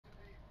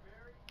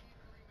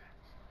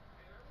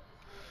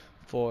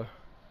4.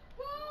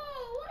 Whoa,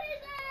 what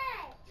is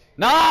that?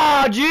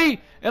 Nah, G!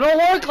 It don't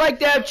work like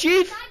that,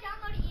 Chief!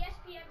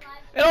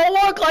 It don't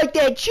work like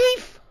that,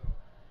 Chief!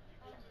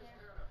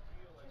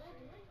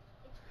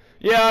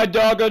 Yeah,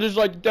 Doug, I'd just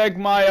like to thank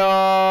my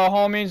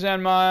homies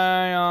and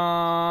my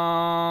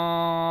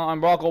I'm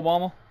Barack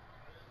Obama.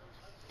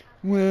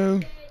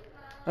 Well,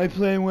 I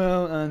play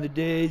well on the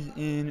days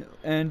and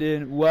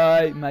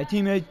why my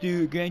teammates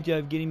do a great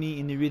job getting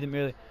me in the rhythm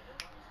early.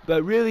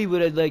 But really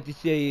what I'd like to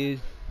say is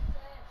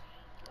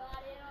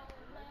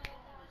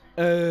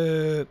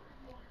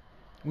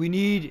we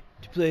need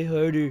to play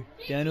harder.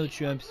 Donald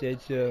Trump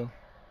said so.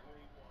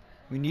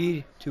 We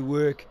need to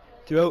work,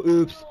 throw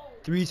oops,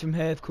 threes from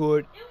half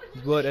court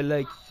is what I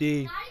like to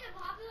see.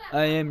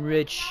 I am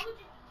rich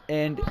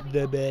and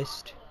the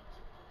best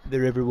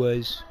there ever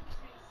was.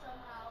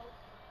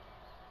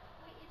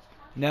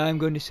 Now I'm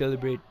going to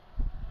celebrate.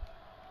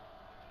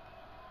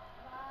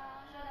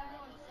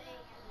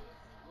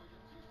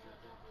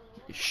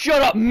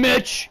 Shut up,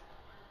 Mitch!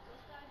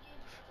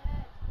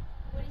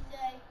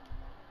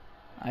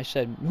 I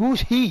said,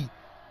 who's he?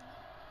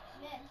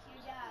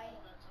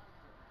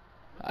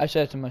 I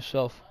said it to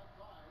myself.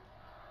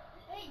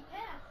 Hey,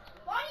 pass!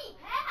 Buddy,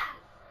 pass!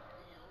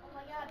 Oh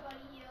my god, buddy,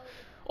 you.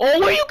 Oh,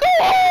 where you go?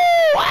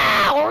 Oh,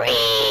 wow!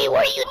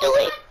 What are you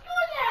doing?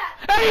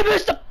 Hey, you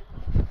missed the...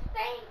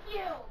 Thank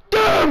you!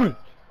 Damn it!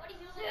 What do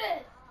you do?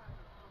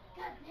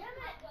 God damn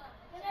it!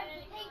 Gonna have to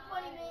take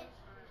 20 minutes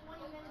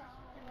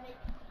to make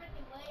a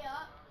freaking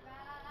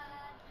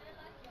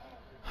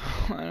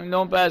layup.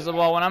 Don't pass the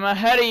ball when I'm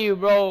ahead of you,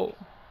 bro.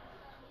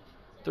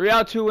 3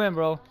 out, 2 in,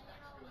 bro.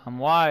 I'm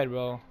wide,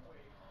 bro.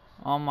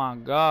 Oh my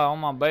god, all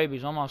my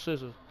babies, all my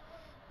sisters,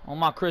 all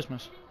my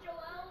Christmas.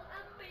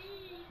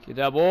 Get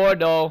that board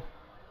though.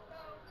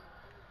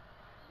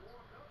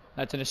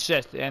 That's an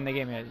assist, and they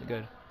gave me it.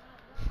 Good.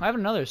 I have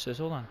another assist.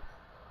 Hold on.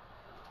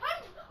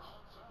 How did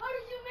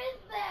you miss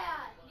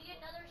that?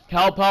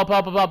 Help! Help!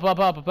 Help! Help! Help!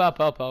 Help! Help!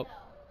 Help! Help!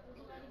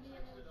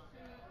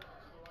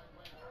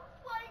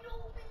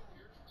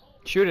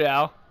 Shoot it,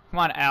 Al. Come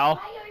on,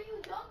 Al.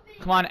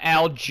 Come on,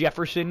 Al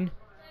Jefferson.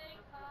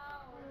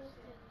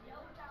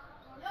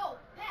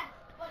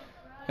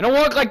 It don't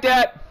work like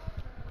that.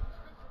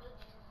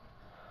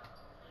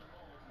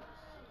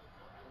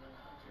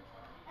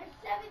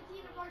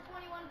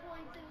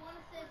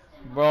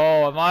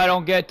 Bro, if I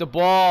don't get the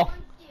ball,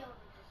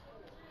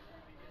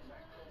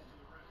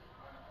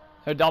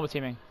 they're double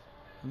teaming.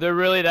 They're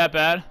really that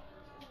bad?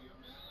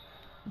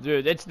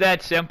 Dude, it's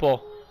that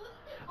simple.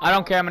 I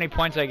don't care how many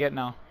points I get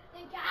now.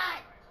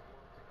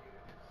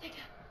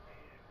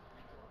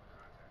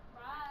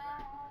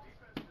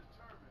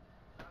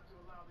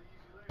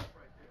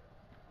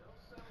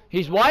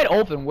 He's wide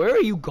open. Where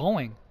are you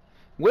going?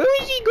 Where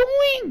is he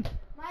going?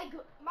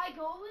 My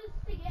goal is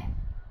to get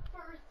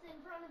first in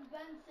front of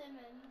Ben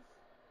Simmons.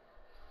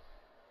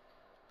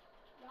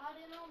 Got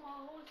it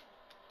almost.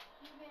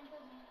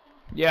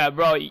 Yeah,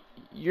 bro,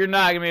 you're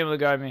not gonna be able to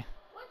guard me.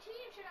 What team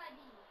should I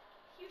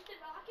be? Houston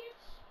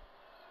Rockets?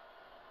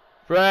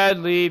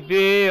 Bradley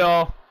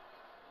Beal.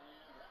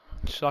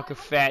 Suck a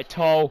fat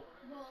toe.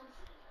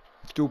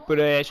 Stupid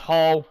ass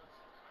hoe.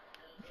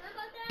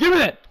 Give me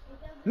that.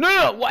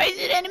 No, why is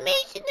it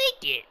animation like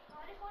that?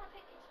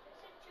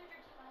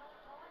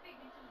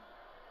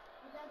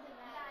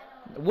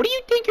 What do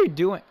you think you're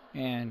doing?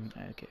 And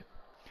okay.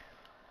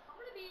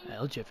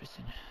 Al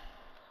Jefferson.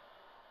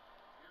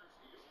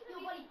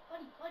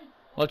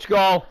 Let's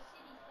go.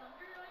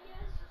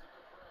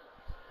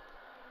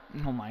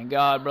 Oh my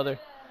god, brother.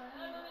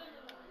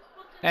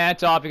 And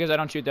it's off because I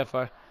don't shoot that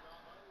far.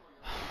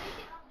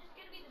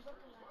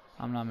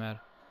 I'm not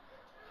mad.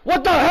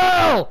 What the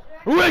hell?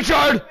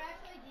 Richard!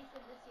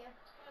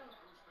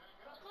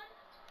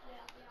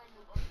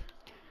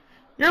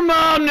 Your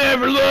mom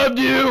never loved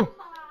you!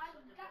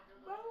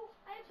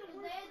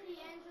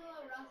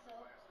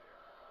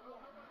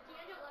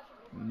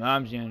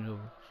 Mom's D'Angelo.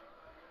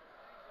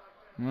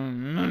 How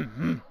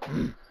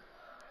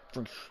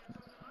did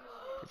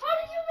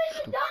you make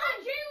it done?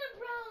 Jalen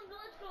Brown,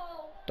 let's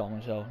go. Dumb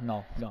as hell.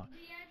 No, no.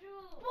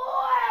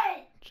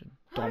 Boy! It's a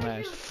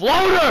dumbass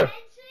floater!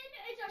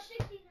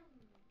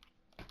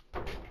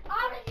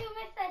 How did you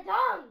miss that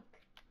dunk?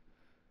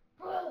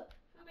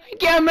 I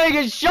can't make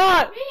a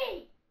shot!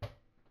 Me!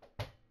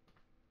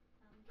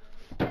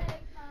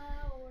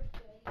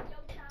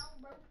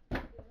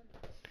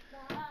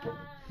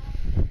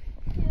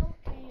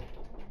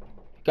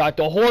 Got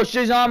the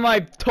horses on my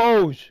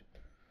toes.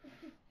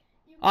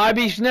 I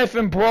be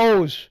sniffing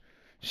bros.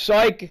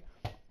 Psych.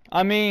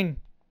 I mean.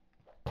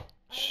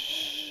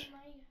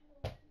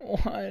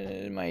 What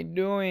am I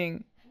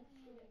doing?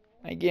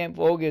 I can't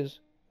focus.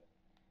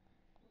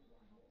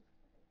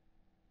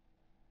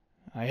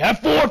 I have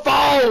 4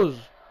 fouls.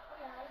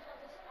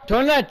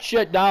 Turn that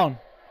shit down.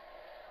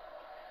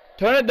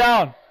 Turn it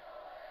down.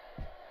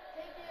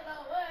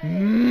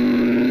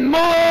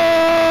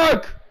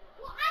 Mark!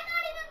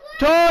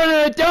 Turn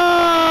it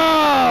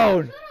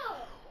down!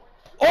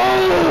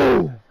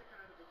 O!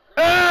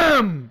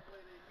 M!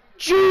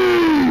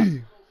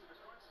 G!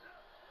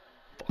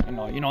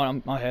 You know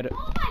what? I'll hit it.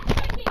 Oh my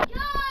freaking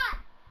god!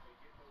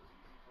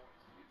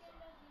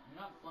 You're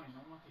not funny. No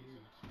one wants to hear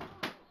you.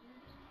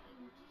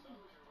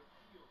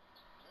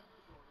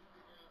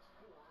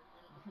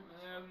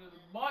 The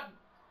button.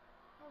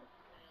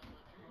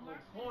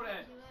 Hold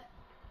it.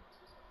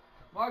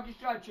 Mark just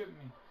tried chipping me.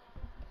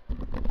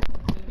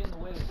 He's getting in the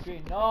way of the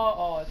screen. No.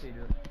 Oh, that's how you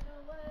do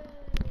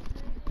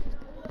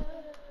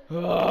it.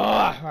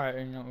 Alright,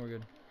 you know we're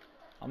good.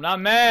 I'm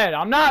not mad.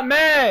 I'm not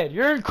mad.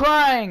 You're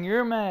crying.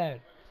 You're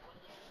mad.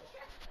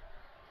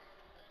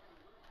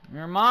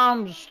 Your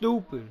mom's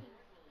stupid.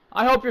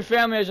 I hope your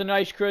family has a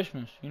nice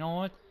Christmas. You know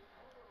what?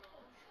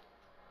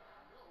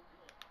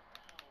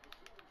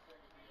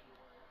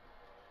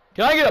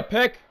 Can I get a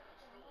pick?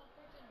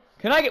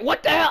 Can I get...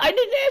 What the hell? I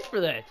didn't ask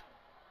for that.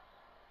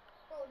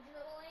 Bro,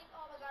 dribbling.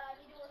 Oh my god, I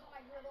need to work on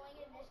my dribbling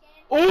in this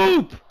game.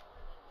 Oop!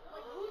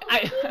 I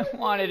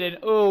wanted an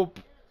oop.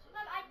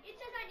 Look, it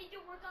says I need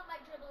to work on my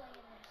dribbling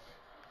in this.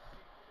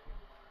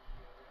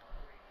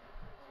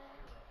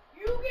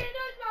 You can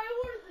touch my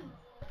horses.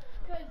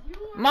 Cause you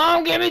were...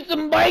 Mom, give me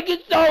some baking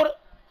soda.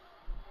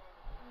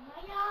 Oh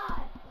my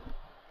god.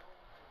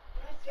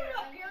 Get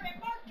up here, and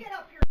Mark, get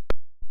up here.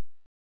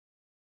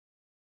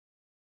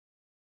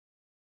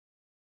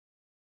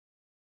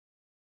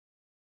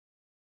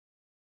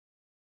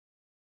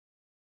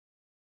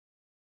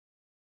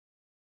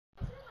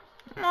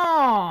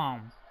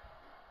 Mom.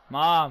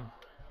 Mom.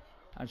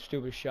 That's the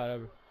stupidest shot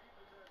ever.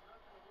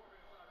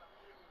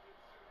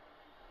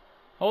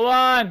 Hold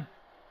on.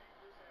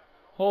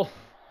 Hold.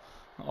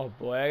 Oh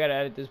boy, I gotta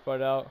edit this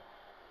part out.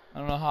 I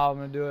don't know how I'm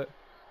gonna do it.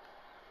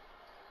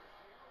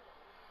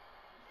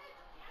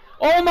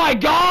 Oh my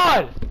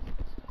god!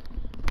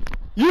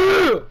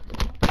 You!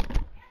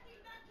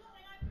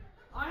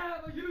 I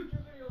have a YouTube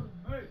video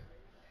to make.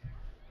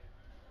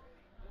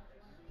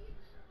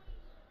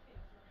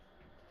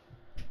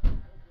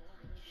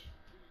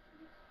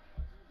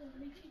 What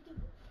makes you the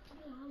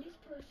loudest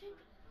person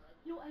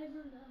you'll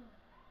ever know?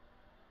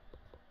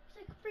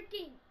 It's like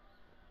freaking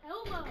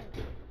Elmo.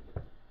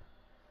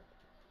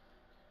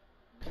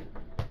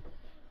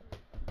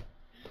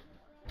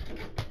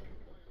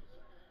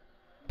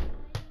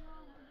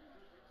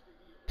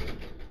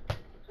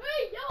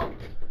 Hey, yo!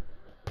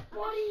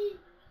 Buddy!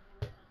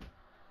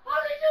 How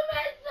did you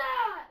miss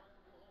that?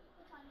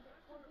 What time is it?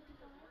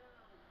 4:55?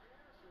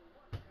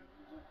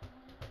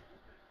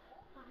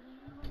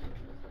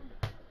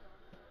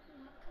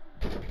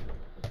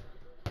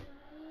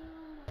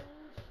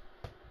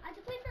 I have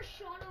to play for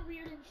Sean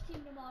O'Riordan's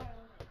team tomorrow.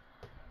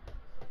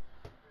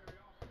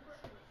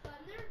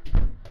 Thunder?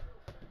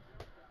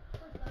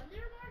 For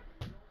Thunder, Mark?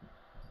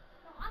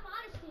 No, I'm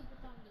on his team for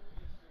Thunder.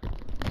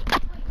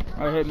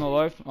 Wait, I hate my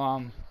life. I'm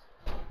on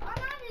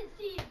his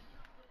team.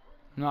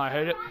 No, I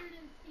hate it.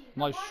 O'Riordan's team.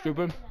 I'm like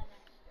stupid.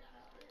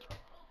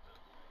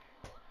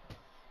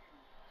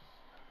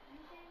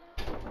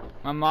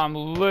 My mom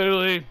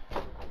literally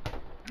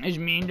is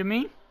mean to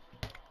me,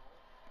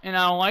 and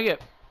I don't like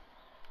it.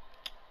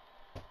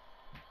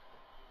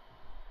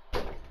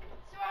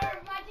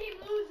 Swerve, my team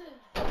loses.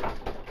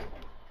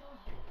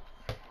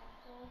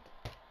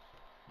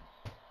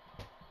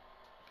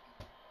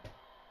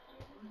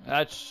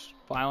 That's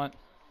violent.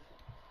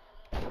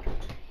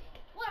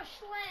 What a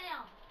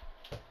slam!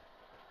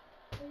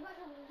 Are you guys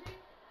are losing?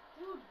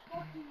 Dude,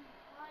 fucking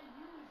my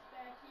U's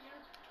back here.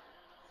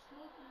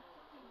 Smoking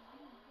fucking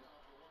weed.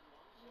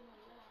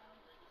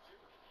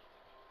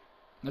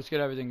 Let's get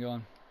everything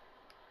going.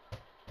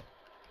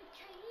 It's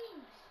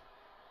Chinese.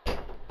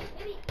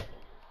 Maybe.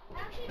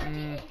 Actually, it might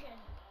be Asian.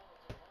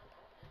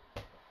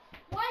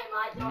 Why am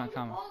I throwing the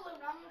coming. ball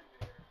and I'm a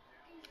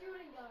fucking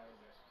shooting guard?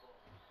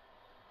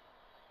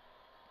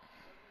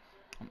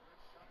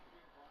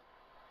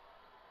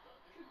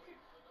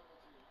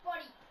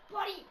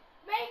 Buddy,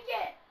 make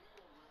it!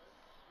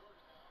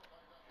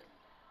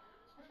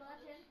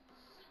 That's in.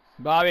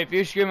 Bobby, if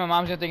you scream, my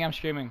mom's gonna think I'm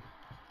screaming.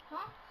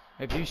 Huh?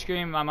 If you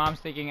scream, my mom's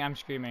thinking I'm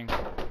screaming.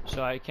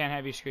 So I can't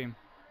have you scream.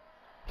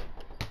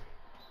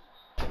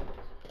 Come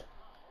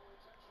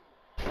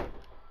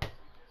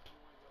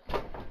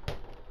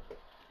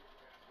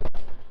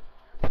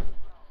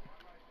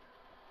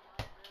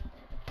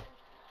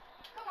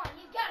on,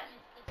 he's got it.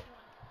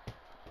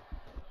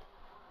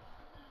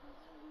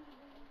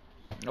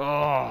 This one.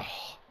 Oh.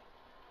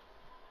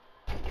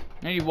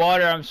 I need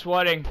water, I'm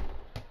sweating.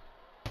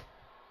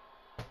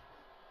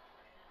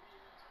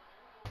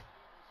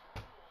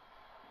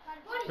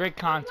 Buddy, Great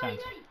content.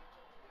 Buddy.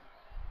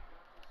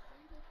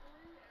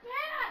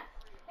 Pass!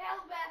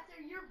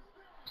 Alabaster, you're...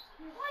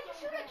 Why'd you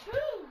shoot at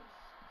twos?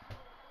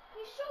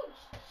 He's so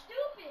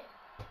stupid.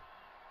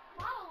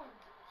 Follow him.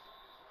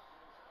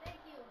 Thank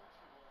you.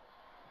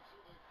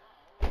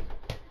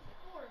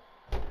 Four.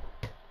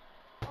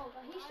 Oh,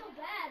 but he's so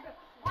bad. Bro.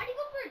 Why'd he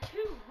go for a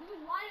two? He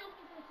was wide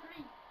open for a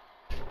three.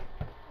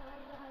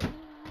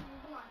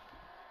 Come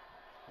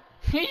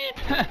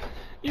on.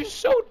 You're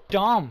so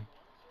dumb.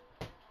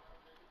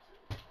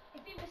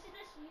 If he misses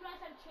this, you guys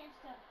have a chance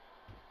to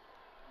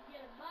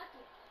get a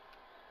bucket.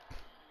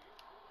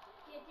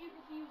 Get you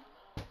confused.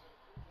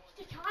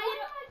 He's just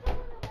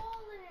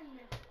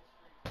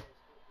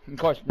Of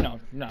course, no,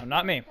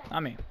 not me,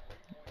 not me,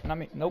 not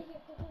me. Nope.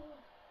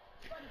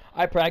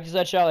 I practice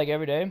that shot like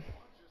every day,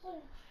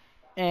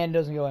 and it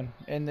doesn't go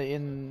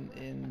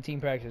in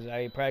team practice.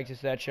 I practice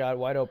that shot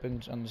wide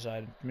open on the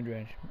side, mid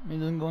range. It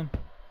doesn't go in.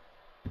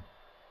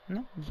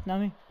 No, it's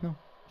not me. No,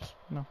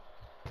 no.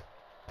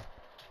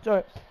 It's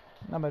alright.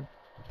 Not bad.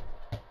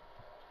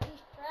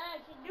 He's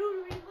trash. He's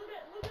doo-doo. Look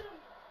at him.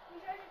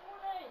 He's trying to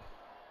Fortnite.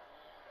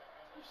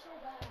 He's so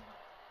bad.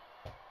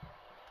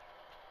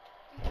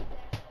 Dude, he's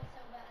actually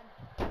so bad.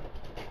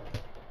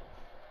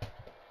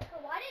 Bro,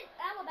 why did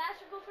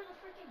Alabaster go for the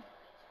freaking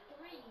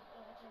 3?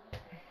 Oh, that's over.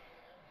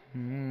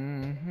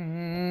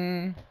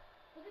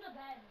 Look at the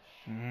bench.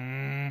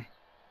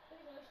 Look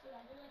at those two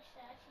guys. They're like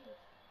statues.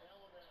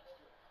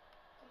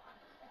 Come on.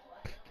 That's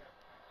what.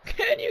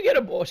 Can you get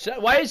a ball?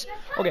 Why is That's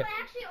how okay? we're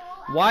actually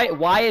all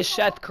Why is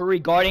Seth Curry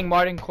guarding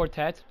Martin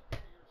Quartet?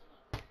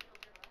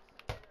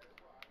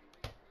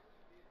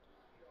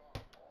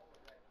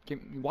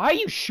 Why are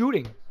you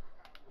shooting?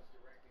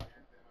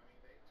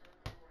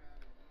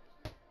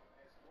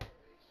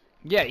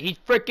 Yeah, he's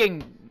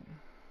freaking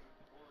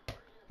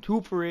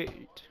 2 for 8.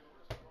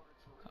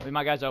 I mean,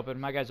 my guy's open.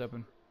 My guy's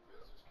open.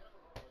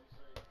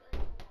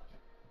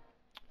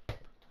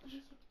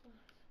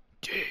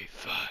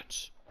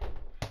 Defense.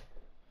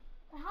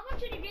 How much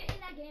did you get in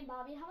that game,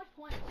 Bobby? How much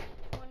points?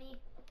 20.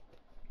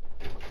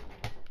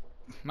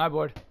 My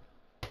board.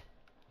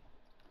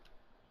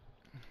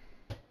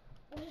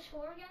 What's the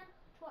score again?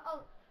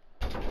 Oh.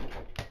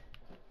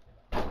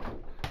 31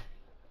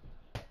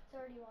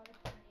 or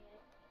 28.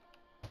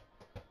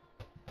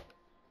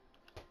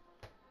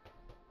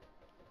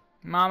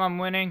 Mom, I'm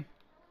winning.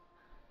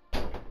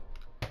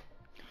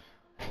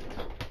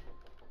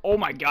 Oh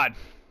my god.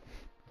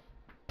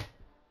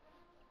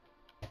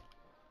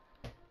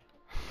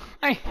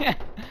 I can't.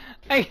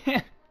 I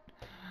can't.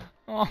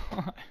 Oh.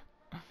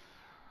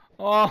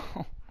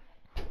 Oh.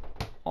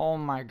 Oh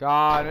my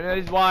god. It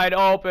is wide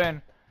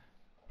open.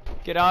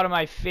 Get out of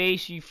my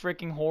face, you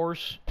freaking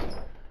horse.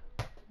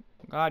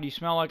 God, you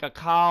smell like a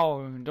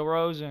cow,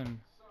 DeRozan.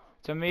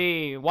 To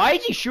me. Why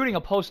is he shooting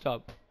a post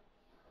up?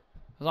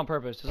 It's on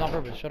purpose. It's on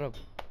purpose. Shut up.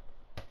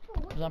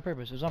 It's on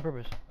purpose. It's on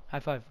purpose.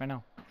 High five right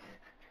now.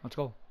 Let's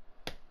go.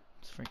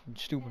 It's freaking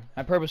stupid.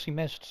 I purposely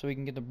missed so we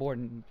can get the board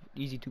and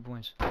easy 2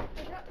 points.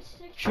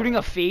 Shooting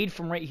a fade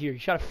from right here. He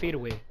shot a fade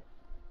away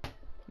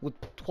with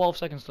 12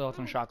 seconds left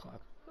on the shot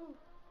clock.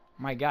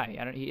 My guy.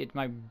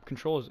 My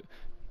controls.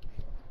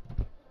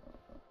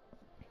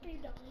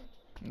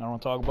 I don't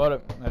want to talk about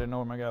it. I didn't know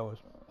where my guy was.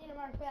 Need to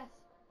mark fast.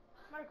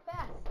 Mark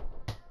fast.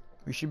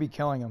 We should be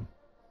killing him.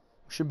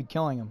 We should be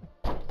killing him.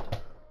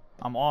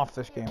 I'm off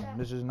this game.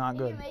 This is not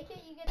good. If you make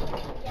it, you get to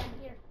again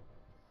here.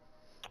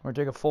 We're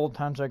gonna take a full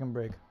 10-second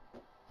break.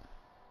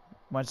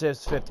 When it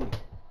says 50. Dude,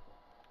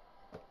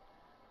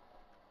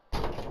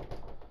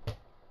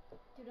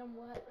 I'm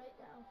wet right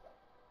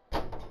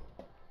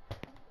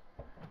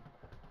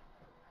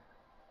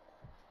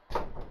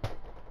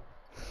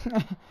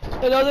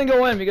now. It doesn't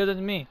go in because it's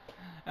me.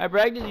 I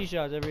practice these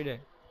shots every day.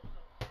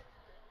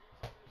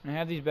 I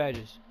have these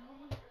badges.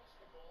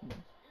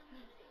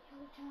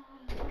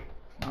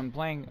 I'm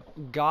playing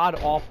god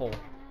awful.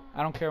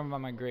 I don't care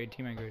about my grade,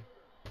 teammate grade.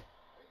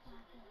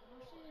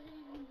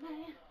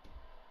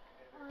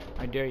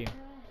 I dare you.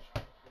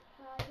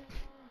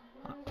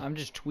 I'm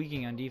just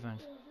tweaking on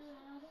defense.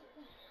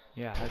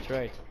 Yeah, that's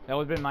right. That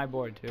would have been my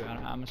board too.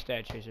 I'm a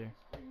stat chaser.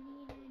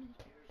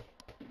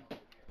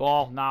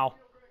 Ball now.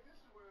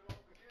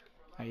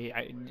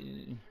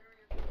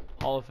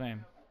 Hall of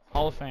Fame.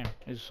 Hall of Fame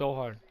is so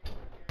hard.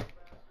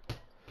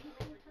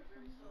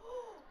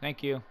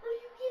 Thank you. Are you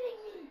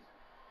kidding me?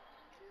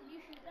 Did you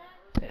shoot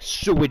that? There's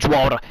sewage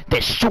water.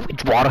 There's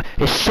sewage water.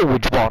 There's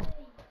sewage water.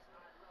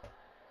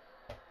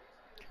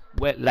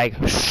 Wet like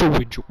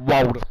sewage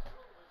water.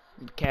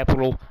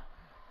 Capital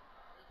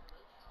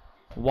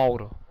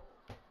water.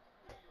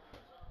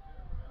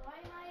 Why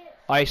am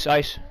I at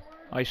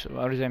Ice.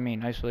 What does that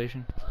mean?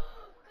 Isolation? Because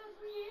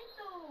we hit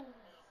those.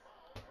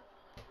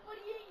 But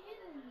he ain't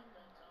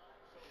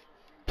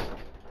hitting.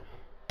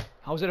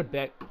 How's it a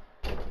bad?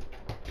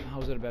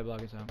 How's it a bad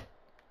block attempt?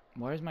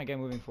 Why is my guy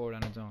moving forward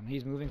on his own?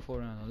 He's moving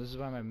forward on his own. This is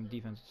why my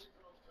defense is.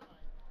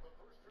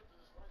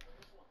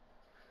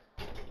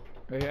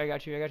 Right here, I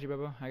got you,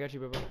 Bubba.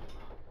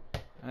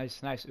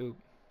 Nice, oop.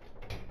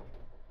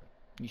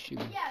 You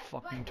shooting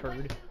fucking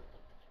turd.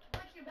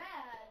 But you're bad.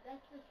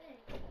 That's the thing.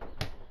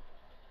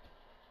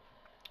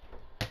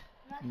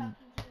 I'm not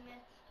talking to the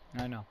Mets.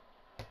 I know.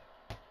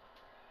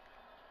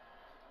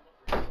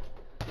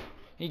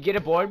 You get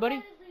a board,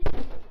 buddy?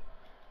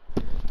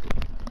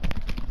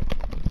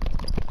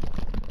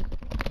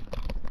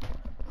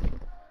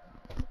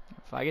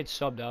 If I get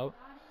subbed out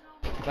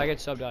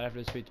after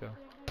this free throw.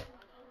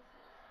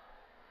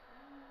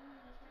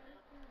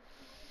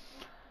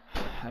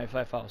 I have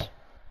 5 fouls.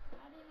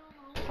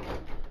 You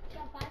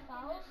got 5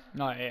 fouls?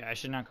 No, I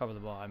should not cover the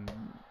ball.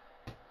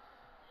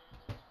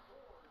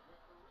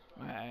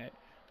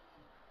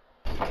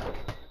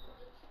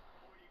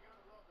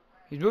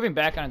 He's moving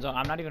back on his own.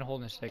 I'm not even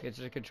holding the stick. It's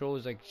the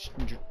controller's like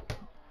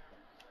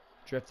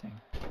drifting.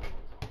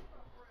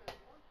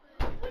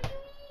 What do you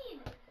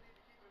mean?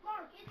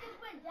 Mark, it just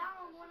went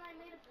down when I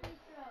made a free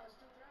throw.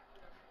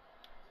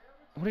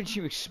 What did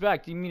you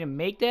expect? You mean to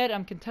make that?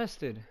 I'm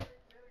contested.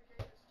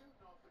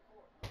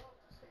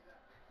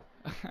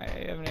 I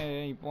haven't had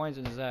any points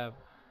in this app.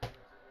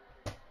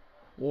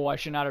 Whoa, I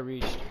should not have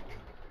reached.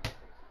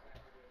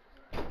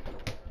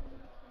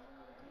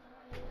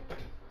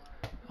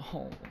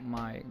 Oh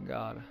my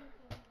god.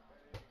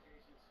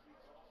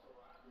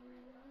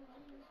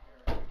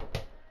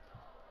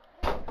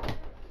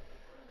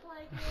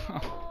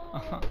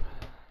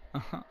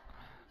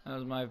 That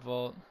was my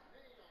fault.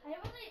 I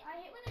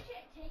hate when they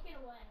take it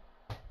away.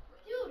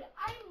 Dude,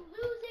 I'm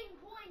losing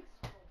points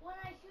when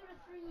I shoot a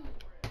three.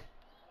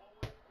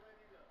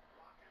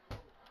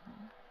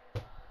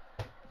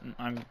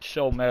 I'm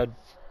so mad.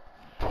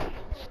 I'm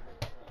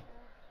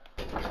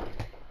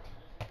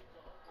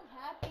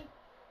happy.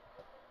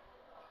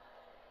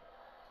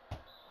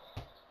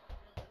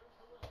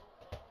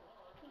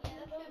 Yeah,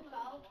 that's a good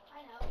foul.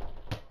 I know.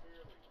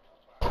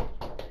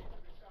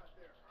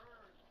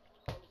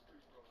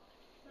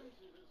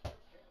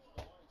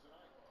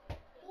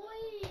 Boy,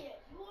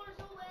 you are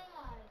so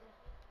bad.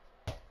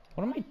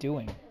 What am I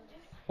doing?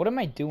 What am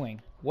I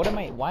doing?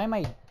 Why am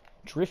I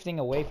drifting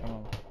away from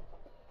him?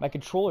 My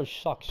controller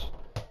sucks.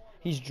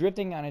 He's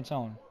drifting on its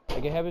own.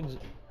 Like it happens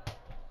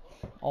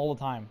all the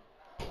time.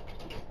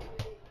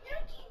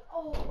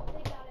 Oh,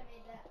 thank God I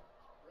made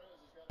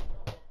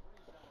that.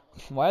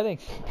 Why are they?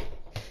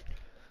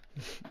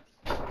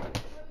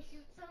 Let me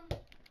shoot some.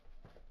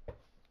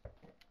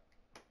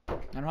 I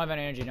don't have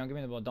any energy. Don't give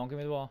me the ball. Don't give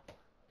me the ball.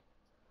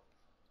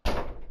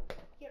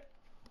 Here.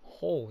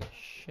 Holy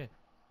shit.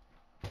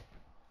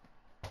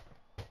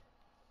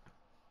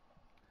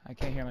 I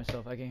can't hear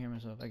myself. I can't hear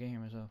myself. I can't hear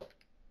myself.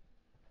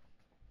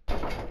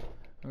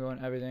 I'm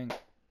going everything.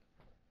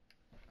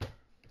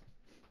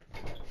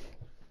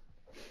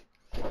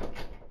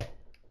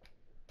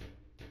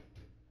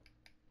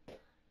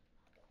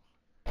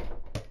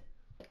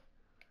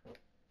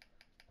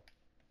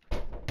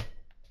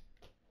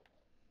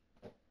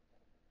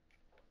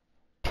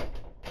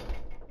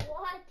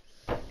 What?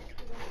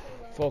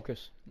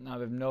 Focus. No, I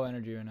have no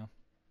energy right now.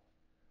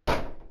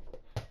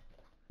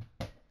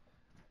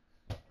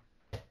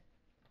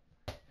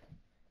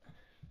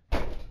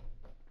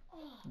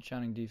 I'm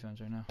shining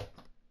defense right now.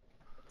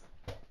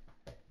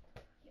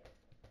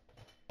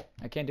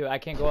 I can't do it. I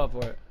can't go up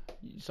for it.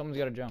 Someone's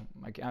got to jump.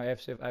 I have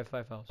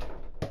 5 fouls.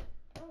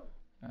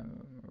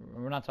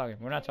 We're not talking.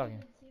 We're not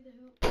talking.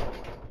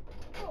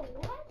 Oh,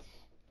 what?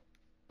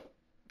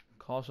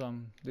 Call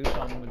some. Do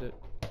something with it.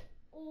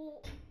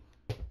 Oh.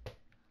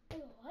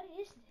 Ew, what is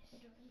this? You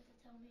don't need to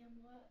tell me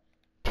I'm what.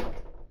 Oh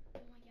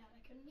my god, I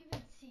couldn't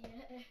even see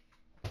it.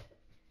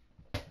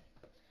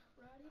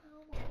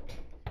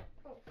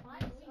 Oh,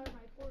 finally are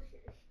my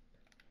Porsches.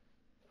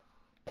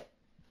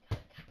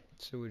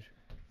 Sewage.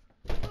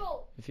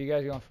 Bro. If you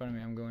guys go in front of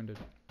me, I'm going to.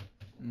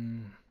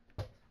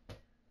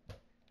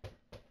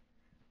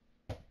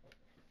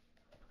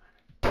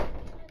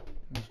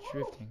 He's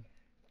drifting.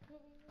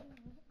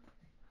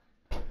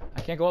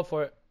 I can't go up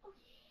for it.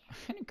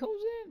 And it goes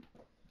in.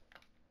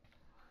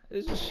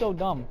 This is so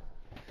dumb.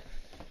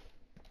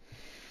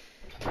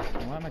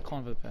 Why am I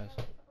calling for the pass?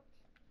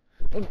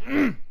 It's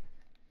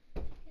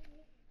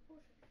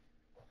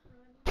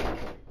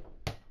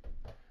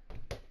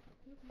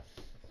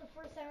the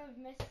first time I've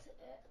missed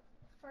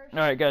first.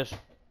 Alright, guys.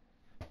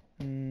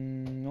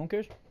 No one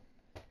cares?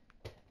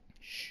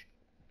 Shh.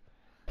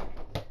 Oh,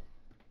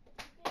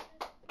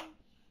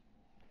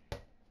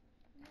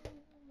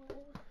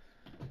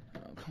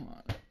 come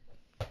on.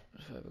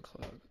 It's 5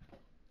 o'clock.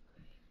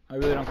 I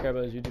really don't care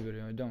about this YouTube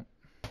video. I don't.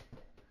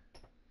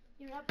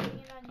 You're not putting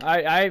it on.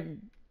 I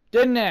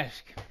didn't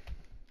ask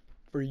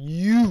for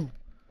you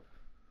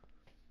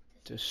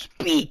to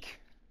speak.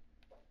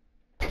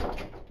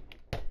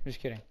 Just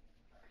kidding.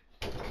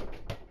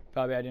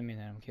 Probably I didn't mean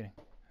that. I'm kidding.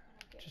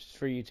 Just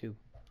for you two.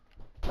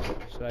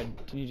 So I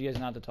need you guys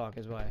not to talk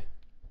is why.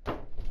 Oh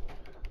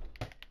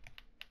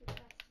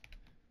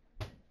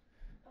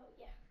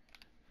yeah.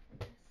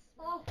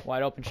 Oh.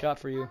 Wide open shot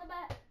for you. On the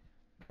back.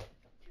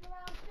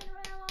 Spin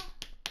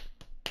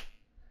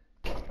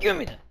around. Give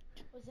me that.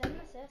 Was that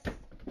an assist?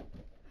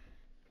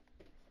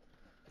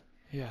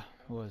 Yeah,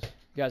 it was.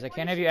 Guys, I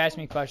can't have you ask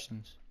me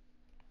questions.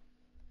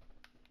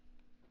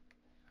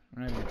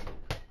 There's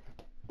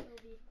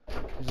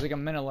like a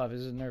minute left.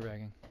 This is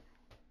nerve-wracking.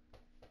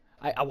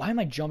 Why am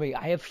I jumping?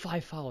 I have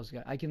 5 fouls.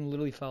 I can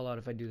literally foul out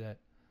if I do that.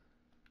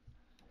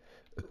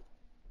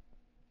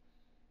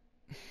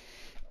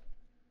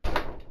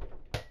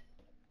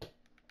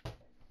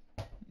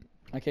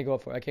 I can't go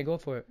up for it. I can't go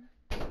up for it.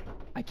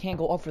 I can't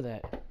go up for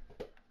that.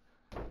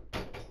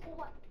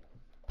 What?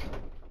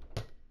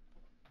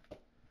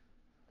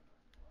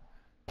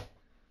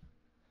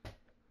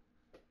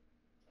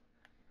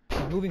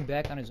 He's moving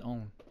back on his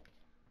own.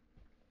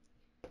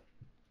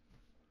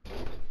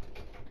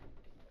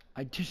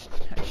 I just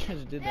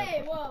did that.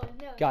 Hey, whoa,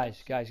 no.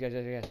 Guys. Mark, that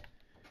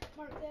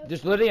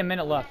There's was- literally a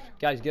minute left.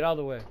 Guys, get out of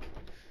the way.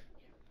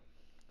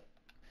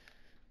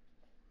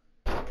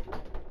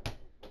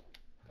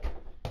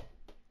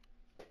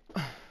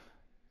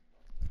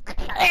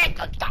 I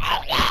got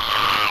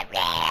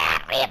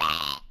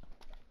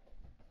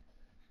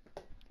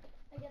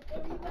the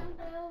rebound,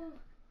 though.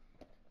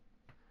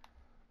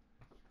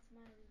 It's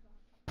my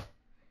rebound.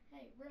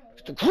 Hey, bro.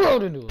 Get the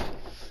crowd into it.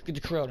 Get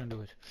the crowd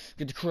into it.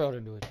 Get the crowd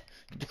into it.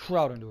 Get the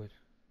crowd into it.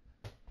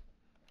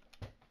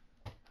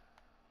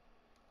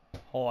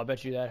 Oh, I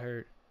bet you that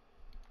hurt.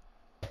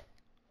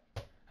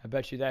 I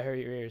bet you that hurt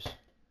your ears.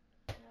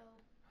 No,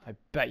 I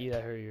bet you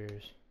that hurt your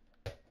ears.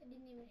 I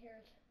didn't even hear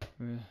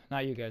it.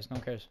 Not you guys. No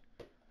one cares.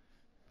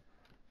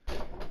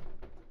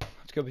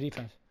 Let's go with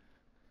defense.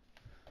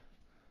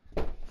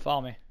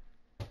 Follow me.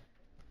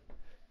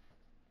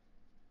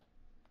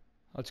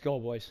 Let's go,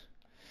 boys.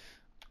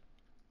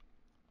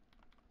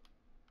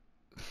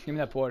 Give me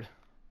that board.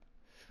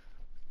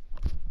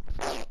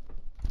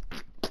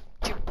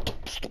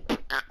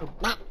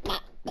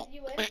 Did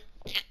you win?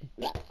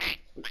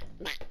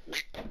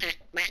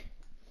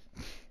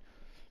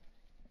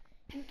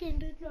 You can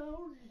do it.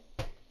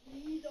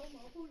 You don't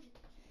know.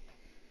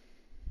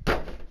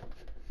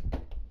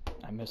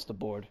 I missed the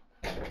board.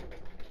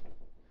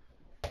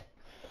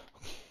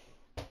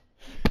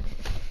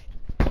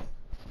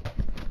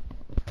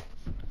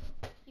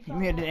 Give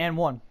me an and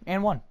one.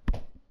 And one.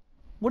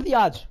 What are the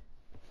odds?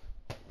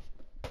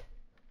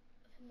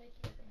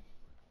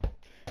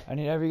 I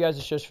need every guys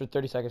to shush for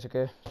 30 seconds,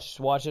 okay? Just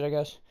watch it, I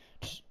guess.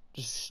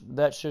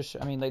 That's just,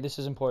 I mean, like, this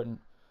is important.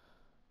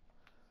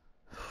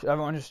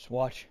 Everyone just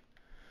watch.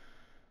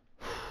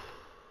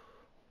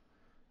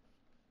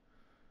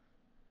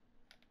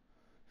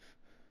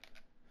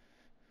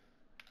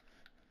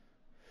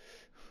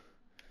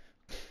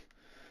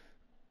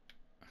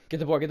 Get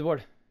the board, get the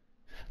board.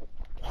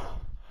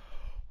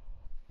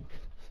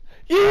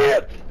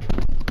 Yeah!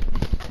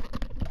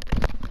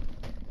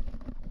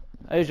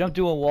 I just jumped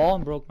through a wall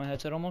and broke my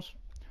headset almost.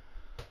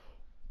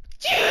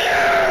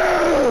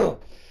 Yeah!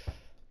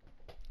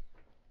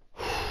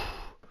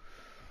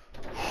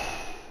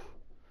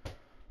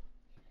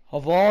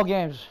 Of all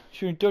games,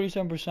 shooting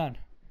 37%.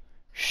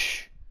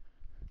 Shh.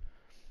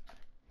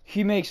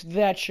 He makes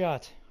that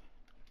shot.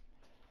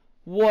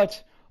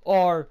 What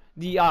are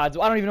the odds?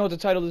 I don't even know what the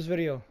title of this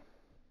video.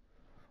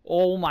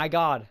 Oh my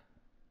god.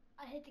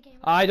 I hate the game.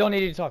 I don't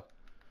need you to talk.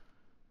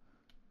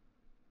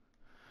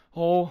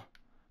 Oh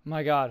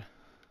my god.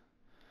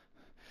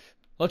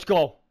 Let's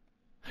go.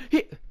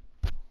 Hit.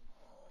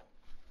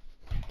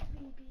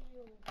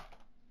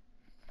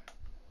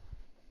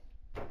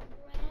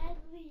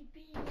 Bradley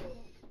Beal.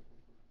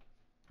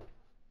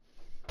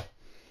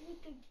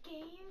 Hate the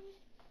game.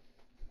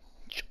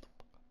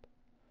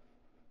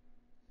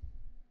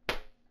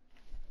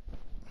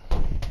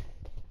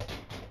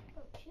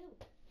 Oh, shoot.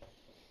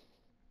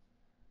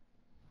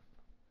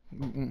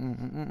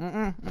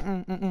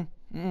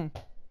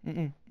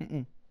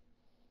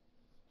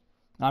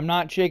 I'm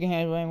not shaking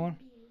hands with anyone.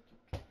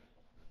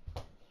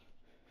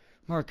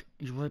 Mark,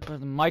 you're right by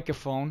the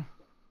microphone.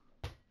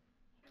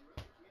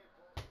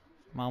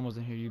 Mom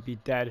wasn't here, you'd be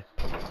dead.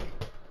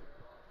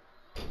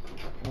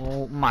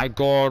 Oh my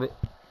god.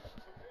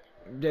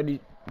 Daddy.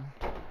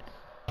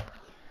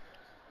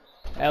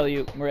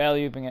 Alley-oop. We're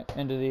alley-ooping it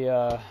into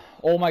the,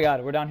 oh my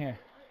god, we're down here.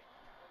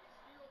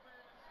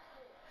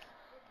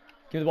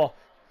 Give me the ball.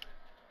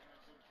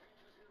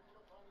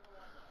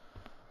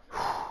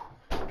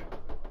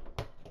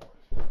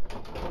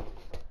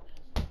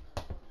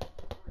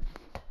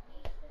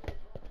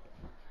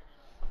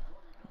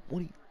 What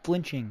are you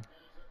flinching?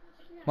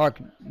 Mark,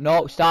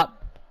 no,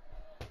 stop.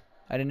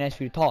 I didn't ask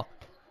you to talk.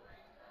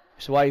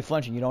 So why are you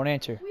flinching? You don't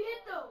answer. We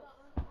hit those.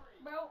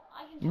 Bro,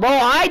 I can Bro,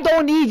 I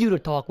don't need you to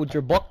talk with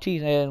your buck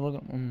teeth and look.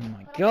 Oh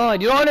my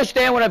god, you don't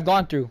understand what I've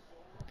gone through.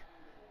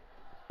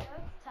 That's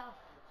tough.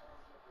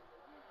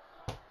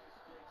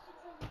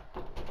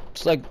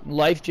 It's like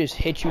life just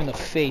hit you in the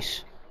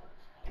face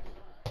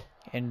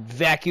and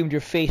vacuumed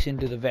your face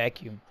into the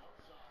vacuum.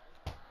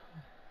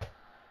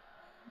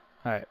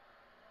 Alright.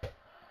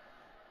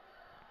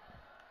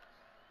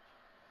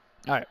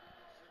 Alright.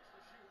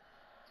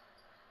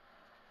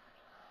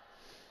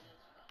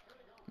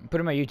 I'm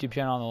putting my YouTube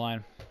channel on the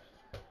line.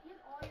 You have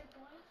all your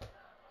points.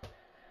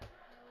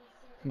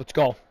 Let's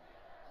go.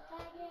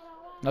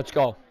 Let's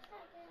go.